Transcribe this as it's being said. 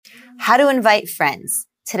How to invite friends.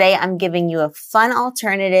 Today, I'm giving you a fun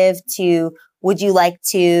alternative to would you like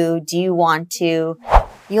to, do you want to?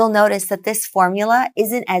 You'll notice that this formula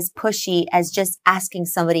isn't as pushy as just asking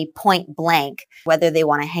somebody point blank whether they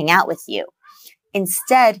want to hang out with you.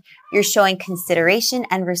 Instead, you're showing consideration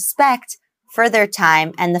and respect for their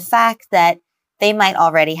time and the fact that they might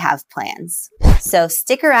already have plans. So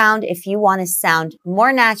stick around if you want to sound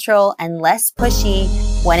more natural and less pushy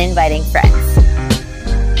when inviting friends.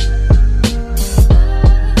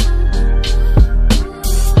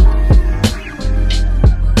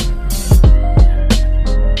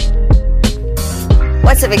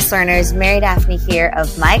 What's up, Xlearners? Mary Daphne here of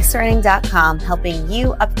myxlearning.com, helping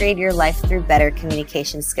you upgrade your life through better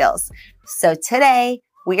communication skills. So today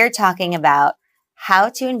we are talking about how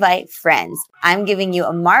to invite friends. I'm giving you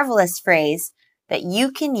a marvelous phrase that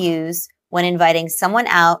you can use when inviting someone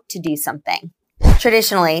out to do something.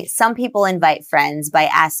 Traditionally, some people invite friends by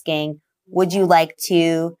asking, would you like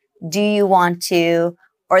to? Do you want to?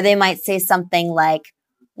 Or they might say something like,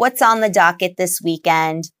 what's on the docket this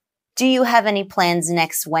weekend? Do you have any plans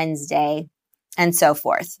next Wednesday? And so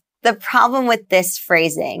forth. The problem with this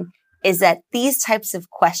phrasing is that these types of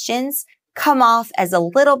questions come off as a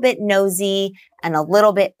little bit nosy and a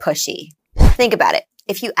little bit pushy. Think about it.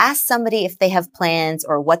 If you ask somebody if they have plans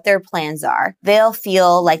or what their plans are, they'll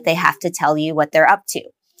feel like they have to tell you what they're up to.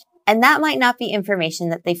 And that might not be information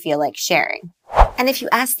that they feel like sharing. And if you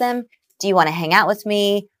ask them, do you want to hang out with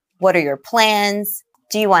me? What are your plans?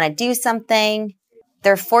 Do you want to do something?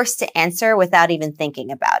 They're forced to answer without even thinking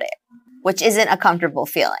about it, which isn't a comfortable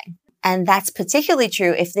feeling. And that's particularly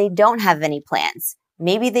true if they don't have any plans.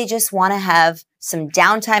 Maybe they just want to have some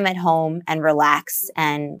downtime at home and relax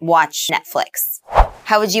and watch Netflix.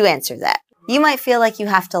 How would you answer that? You might feel like you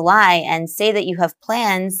have to lie and say that you have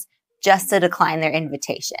plans just to decline their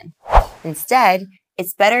invitation. Instead,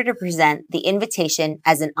 it's better to present the invitation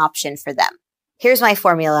as an option for them. Here's my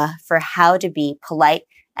formula for how to be polite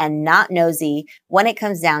and not nosy when it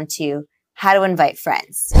comes down to how to invite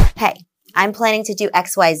friends. Hey, I'm planning to do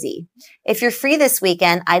XYZ. If you're free this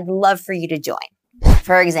weekend, I'd love for you to join.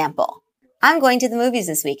 For example, I'm going to the movies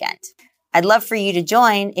this weekend. I'd love for you to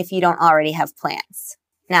join if you don't already have plans.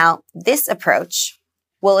 Now, this approach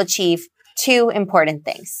will achieve two important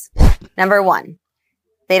things. Number one,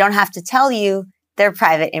 they don't have to tell you their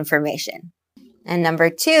private information. And number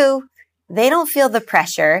two, they don't feel the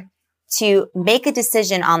pressure to make a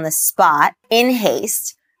decision on the spot in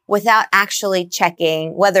haste without actually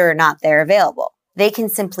checking whether or not they're available. They can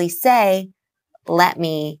simply say, let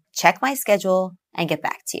me check my schedule and get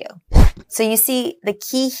back to you. So you see, the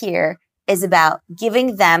key here is about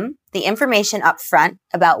giving them the information up front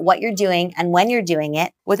about what you're doing and when you're doing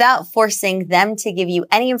it without forcing them to give you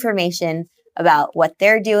any information about what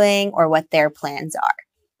they're doing or what their plans are.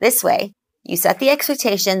 This way, you set the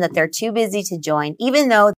expectation that they're too busy to join, even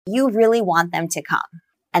though you really want them to come.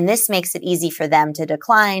 And this makes it easy for them to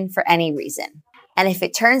decline for any reason. And if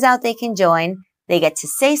it turns out they can join, they get to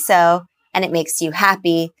say so, and it makes you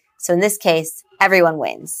happy. So in this case, everyone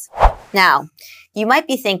wins. Now, you might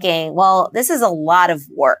be thinking, well, this is a lot of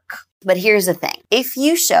work. But here's the thing. If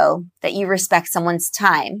you show that you respect someone's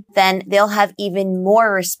time, then they'll have even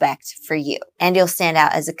more respect for you, and you'll stand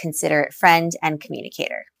out as a considerate friend and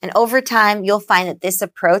communicator. And over time, you'll find that this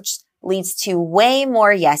approach leads to way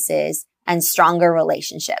more yeses and stronger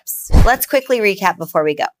relationships. Let's quickly recap before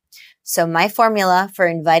we go. So my formula for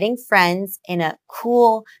inviting friends in a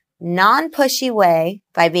cool, non-pushy way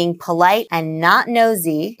by being polite and not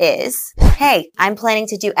nosy is, hey, I'm planning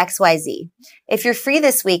to do XYZ. If you're free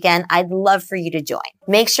this weekend, I'd love for you to join.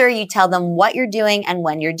 Make sure you tell them what you're doing and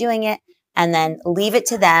when you're doing it, and then leave it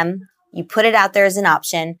to them. You put it out there as an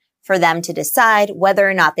option for them to decide whether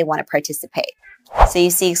or not they want to participate. So you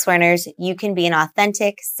see, Xlearners, you can be an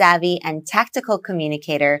authentic, savvy, and tactical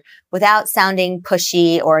communicator without sounding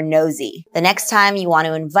pushy or nosy. The next time you want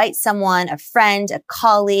to invite someone, a friend, a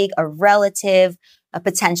colleague, a relative, a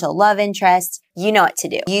potential love interest, you know what to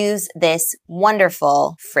do. Use this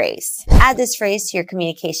wonderful phrase. Add this phrase to your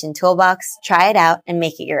communication toolbox, try it out, and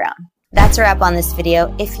make it your own. That's a wrap on this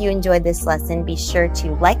video. If you enjoyed this lesson, be sure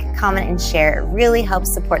to like, comment, and share. It really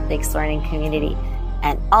helps support the Xlearning community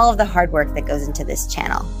and all of the hard work that goes into this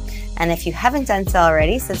channel. And if you haven't done so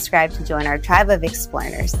already, subscribe to join our tribe of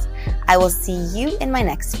Xlearners. I will see you in my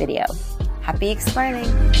next video. Happy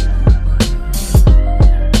Xlearning!